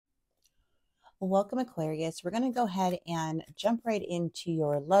Welcome, Aquarius. We're going to go ahead and jump right into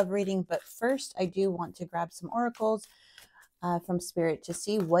your love reading. But first, I do want to grab some oracles from Spirit to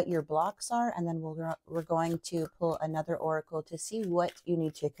see what your blocks are. And then we're going to pull another oracle to see what you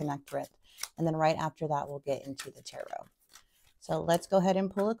need to connect with. And then right after that, we'll get into the tarot. So let's go ahead and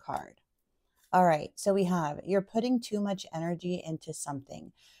pull a card. All right. So we have, you're putting too much energy into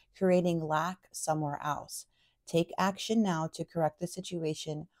something, creating lack somewhere else. Take action now to correct the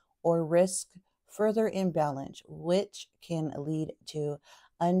situation or risk further imbalance, which can lead to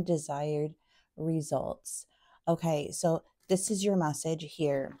undesired results. Okay. So this is your message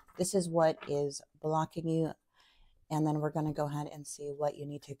here. This is what is blocking you. And then we're going to go ahead and see what you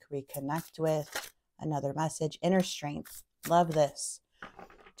need to reconnect with. Another message, inner strength. Love this.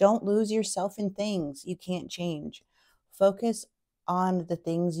 Don't lose yourself in things you can't change. Focus on the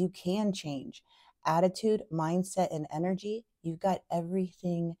things you can change. Attitude, mindset, and energy. You've got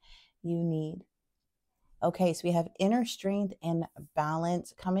everything you need. Okay, so we have inner strength and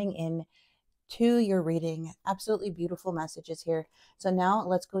balance coming in to your reading. Absolutely beautiful messages here. So now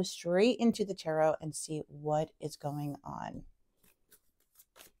let's go straight into the tarot and see what is going on.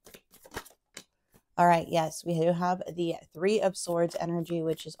 All right, yes, we do have the Three of Swords energy,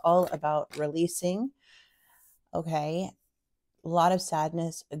 which is all about releasing. Okay, a lot of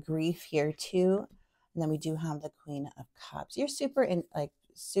sadness, grief here too. And then we do have the Queen of Cups. You're super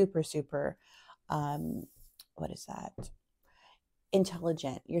super, what is that?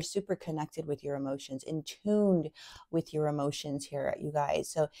 Intelligent. You're super connected with your emotions, in tuned with your emotions here, you guys.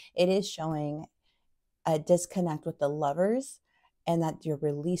 So it is showing a disconnect with the lovers, and that you're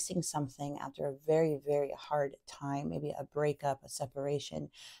releasing something after a very, very hard time, maybe a breakup, a separation,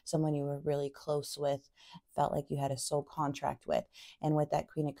 someone you were really close with, felt like you had a soul contract with. And with that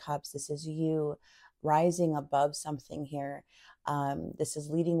Queen of Cups, this is you rising above something here. This is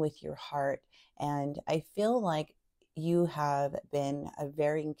leading with your heart. And I feel like you have been a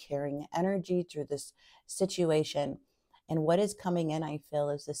very caring energy through this situation. And what is coming in, I feel,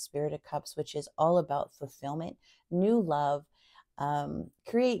 is the Spirit of Cups, which is all about fulfillment, new love,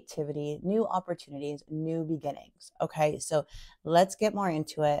 creativity, new opportunities, new beginnings. Okay, so let's get more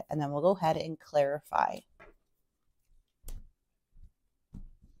into it, and then we'll go ahead and clarify.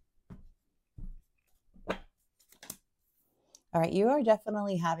 All right, you are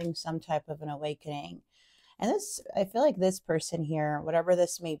definitely having some type of an awakening. And this, I feel like this person here, whatever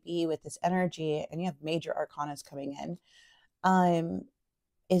this may be with this energy, and you have major arcanas coming in,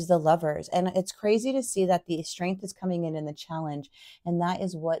 is the Lovers. And it's crazy to see that the strength is coming in the challenge. And that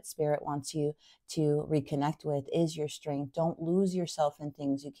is what Spirit wants you to reconnect with, is your strength. Don't lose yourself in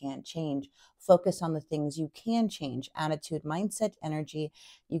things you can't change. Focus on the things you can change. Attitude, mindset, energy.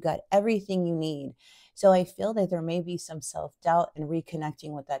 You got everything you need. So I feel that there may be some self-doubt and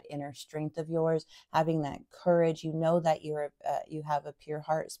reconnecting with that inner strength of yours, having that courage. You know that you have a pure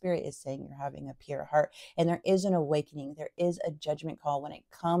heart. Spirit is saying you're having a pure heart, and there is an awakening. There is a judgment call when it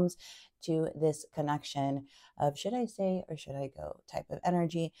comes to this connection of should I stay or should I go type of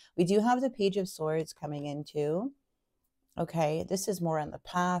energy. We do have the Page of Swords coming in too. Okay, this is more in the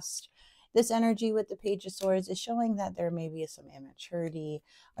past. This energy with the Page of Swords is showing that there may be some immaturity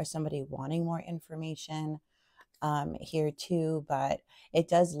or somebody wanting more information here too. But it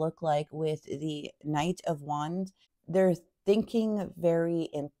does look like with the Knight of Wands, they're thinking very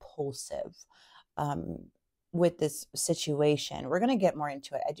impulsive with this situation. We're going to get more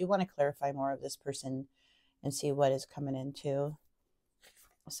into it. I do want to clarify more of this person and see what is coming into.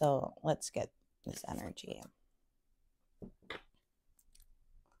 So let's get this energy.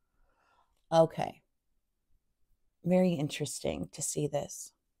 Okay. Very interesting to see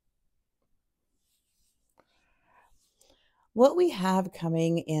this. What we have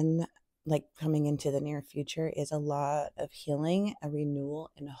coming in, like coming into the near future, is a lot of healing, a renewal,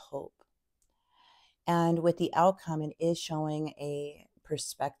 and hope. And with the outcome, it is showing a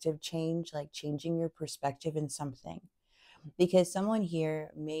perspective change, like changing your perspective in something. Because someone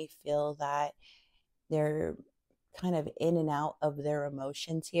here may feel that they're kind of in and out of their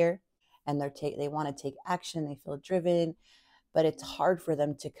emotions here, and they want to take action, they feel driven, but it's hard for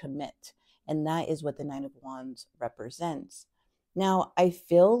them to commit. And that is what the Nine of Wands represents. Now, I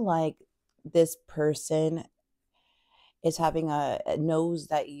feel like this person is having knows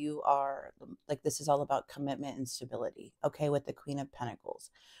that you are, like, this is all about commitment and stability, okay, with the Queen of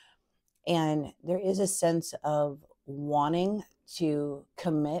Pentacles. And there is a sense of wanting to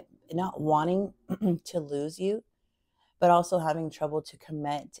commit, not wanting to lose you, but also having trouble to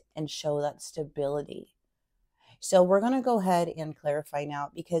commit and show that stability. So we're going to go ahead and clarify now,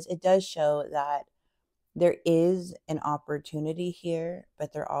 because it does show that there is an opportunity here,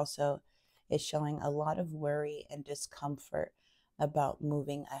 but there also is showing a lot of worry and discomfort about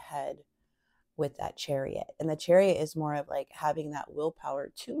moving ahead with that Chariot. And the Chariot is more of like having that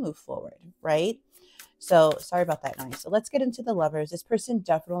willpower to move forward, right? So sorry about that noise. So let's get into the Lovers. This person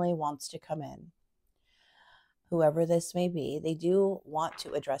definitely wants to come in. Whoever this may be, they do want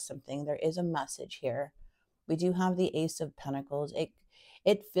to address something. There is a message here. We do have the Ace of Pentacles.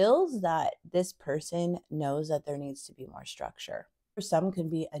 It feels that this person knows that there needs to be more structure. For some, can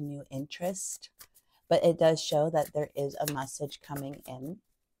be a new interest, but it does show that there is a message coming in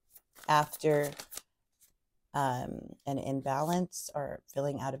after an imbalance or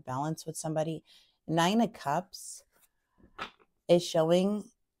feeling out of balance with somebody. 9 of Cups is showing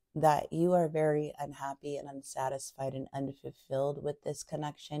that you are very unhappy and unsatisfied and unfulfilled with this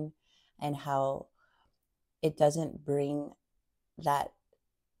connection, and how it doesn't bring that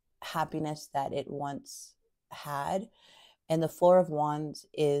happiness that it once had. And the Four of Wands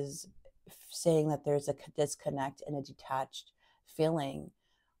is saying that there's a disconnect and a detached feeling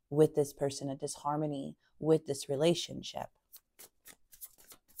with this person, a disharmony with this relationship.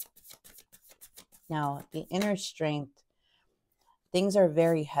 Now, the inner strength, things are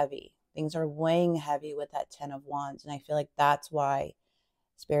very heavy. Things are weighing heavy with that 10 of Wands. And I feel like that's why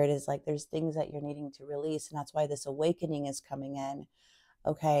Spirit is like, there's things that you're needing to release. And that's why this awakening is coming in.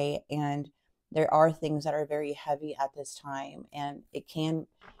 Okay. And there are things that are very heavy at this time. And it can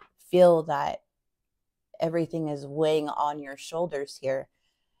feel that everything is weighing on your shoulders here.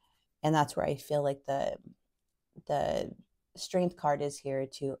 And that's where I feel like the Strength card is here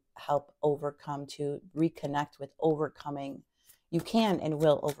to help overcome, to reconnect with overcoming. You can and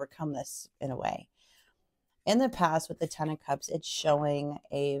will overcome this in a way. In the past, with the 10 of Cups, it's showing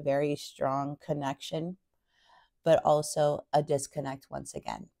a very strong connection, but also a disconnect once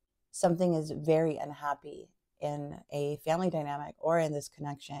again. Something is very unhappy in a family dynamic or in this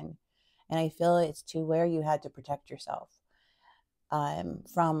connection. And I feel it's to where you had to protect yourself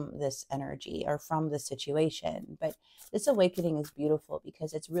from this energy or from the situation. But this awakening is beautiful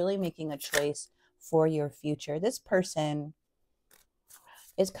because it's really making a choice for your future. This person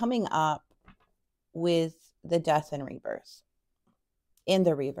is coming up with the Death and Rebirth. In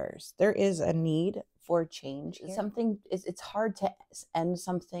the reverse, there is a need for change here. Something is, it's hard to end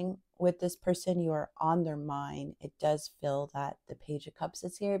something with this person. You are on their mind. It does feel that the Page of Cups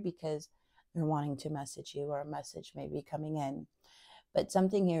is here because they're wanting to message you, or a message may be coming in. But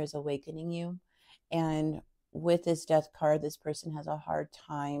something here is awakening you. And with this Death card, this person has a hard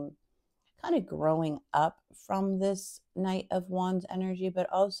time kind of growing up from this Knight of Wands energy, but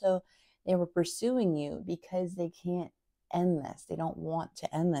also they were pursuing you because they can't end this. They don't want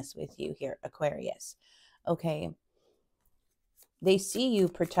to end this with you here, Aquarius. Okay. They see you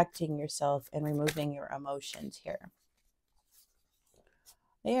protecting yourself and removing your emotions here.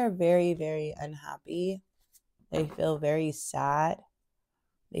 They are very, very unhappy. They feel very sad.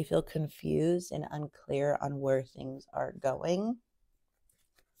 They feel confused and unclear on where things are going.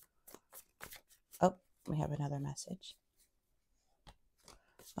 Oh, we have another message.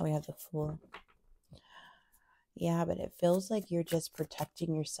 Oh, we have the Fool. Yeah, but it feels like you're just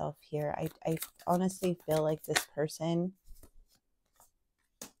protecting yourself here. I honestly feel like this person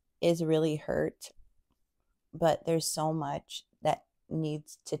is really hurt, but there's so much that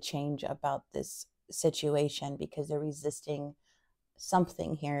needs to change about this situation because they're resisting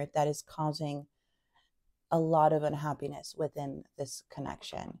something here that is causing a lot of unhappiness within this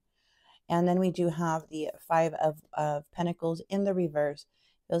connection. And then we do have the Five of Pentacles in the reverse.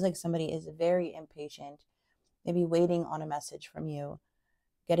 Feels like somebody is very impatient, maybe waiting on a message from you,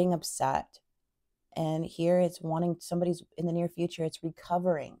 getting upset. And here it's wanting somebody's in the near future, it's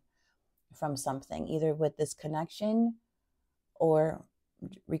recovering from something, either with this connection or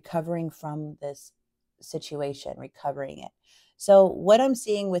recovering from this situation, recovering it. So what I'm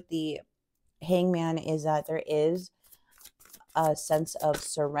seeing with the Hangman is that there is a sense of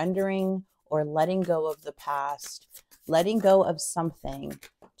surrendering or letting go of the past, letting go of something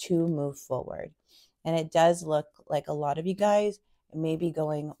to move forward. And it does look like a lot of you guys may be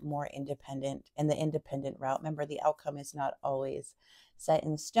going more independent in the independent route. Remember, the outcome is not always set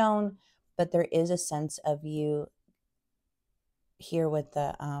in stone, but there is a sense of you here with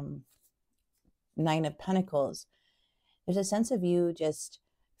the Nine of Pentacles. There's a sense of you just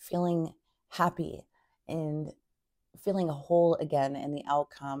feeling happy and feeling whole again in the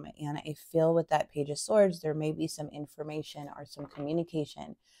outcome. And I feel with that Page of Swords, there may be some information or some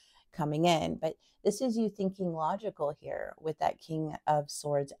communication coming in, but this is you thinking logical here with that King of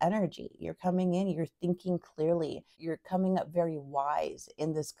Swords energy. You're coming in, you're thinking clearly, you're coming up very wise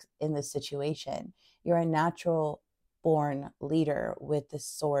in this situation. You're a natural born leader with the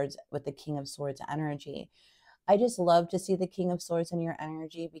swords, with the King of Swords energy. I just love to see the King of Swords in your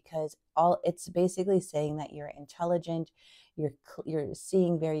energy, because all it's basically saying that you're intelligent, you're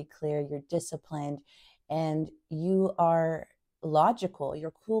seeing very clear, you're disciplined, and you are logical,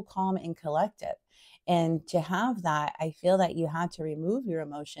 you're cool, calm, and collective. And to have that, I feel that you had to remove your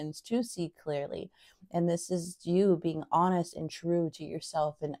emotions to see clearly. And this is you being honest and true to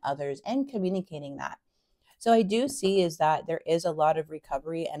yourself and others and communicating that. So I do see is that there is a lot of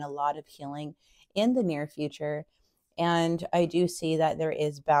recovery and a lot of healing in the near future. And I do see that there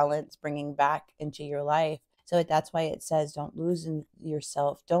is balance bringing back into your life. So that's why it says don't lose in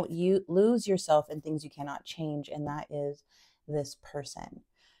yourself. Don't you lose yourself in things you cannot change. And that is this person.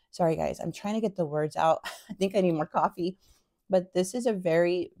 Sorry, guys, I'm trying to get the words out. I think I need more coffee. But this is a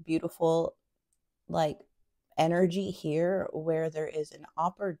very beautiful, like, energy here where there is an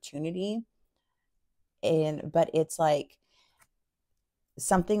opportunity, but it's like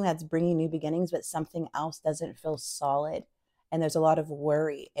something that's bringing new beginnings, but something else doesn't feel solid. And there's a lot of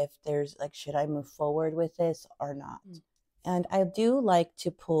worry if there's like, should I move forward with this or not? And I do like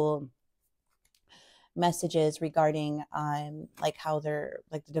to pull messages regarding like how they're,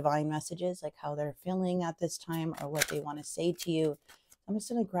 like the divine messages, like how they're feeling at this time or what they want to say to you. I'm just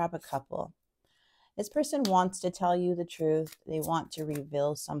going to grab a couple. This person wants to tell you the truth. They want to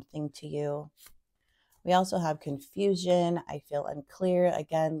reveal something to you. We also have confusion. I feel unclear.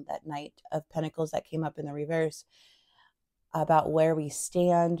 Again, that Knight of Pentacles that came up in the reverse about where we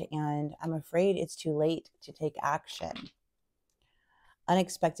stand. And I'm afraid it's too late to take action.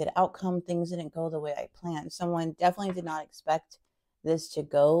 Unexpected outcome. Things didn't go the way I planned. Someone definitely did not expect this to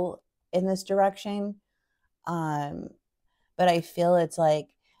go in this direction. But I feel it's like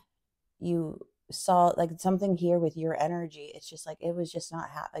you saw like something here with your energy. It's just like it was just not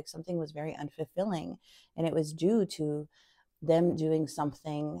like something was very unfulfilling, and it was due to them doing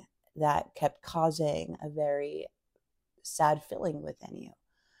something that kept causing a very sad feeling within you.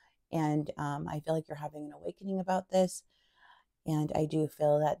 And I feel like you're having an awakening about this, and I do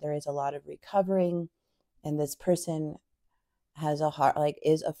feel that there is a lot of recovering, and this person has a heart, like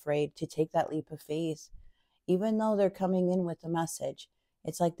is afraid to take that leap of faith, even though they're coming in with a message.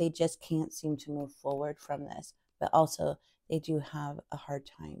 It's like they just can't seem to move forward from this, but also they do have a hard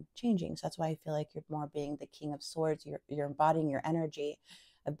time changing. So that's why I feel like you're more being the King of Swords. You're embodying your energy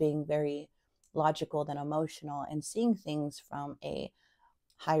of being very logical than emotional, and seeing things from a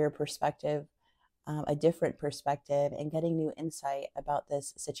higher perspective, a different perspective, and getting new insight about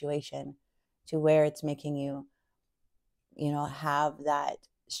this situation to where it's making you, have that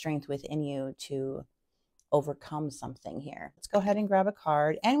strength within you to overcome something here. Let's go ahead and grab a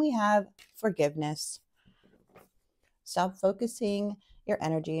card. And we have forgiveness. Stop focusing your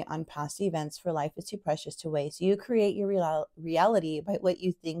energy on past events, for life is too precious to waste. You create your reality by what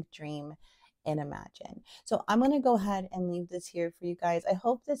you think, dream, and imagine. So I'm going to go ahead and leave this here for you guys. I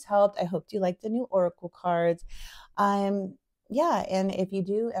hope this helped. I hope you liked the new oracle cards. Yeah, and if you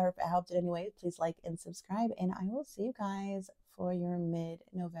do, or if it helped in any way, please like and subscribe. And I will see you guys for your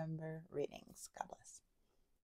mid-November readings. God bless.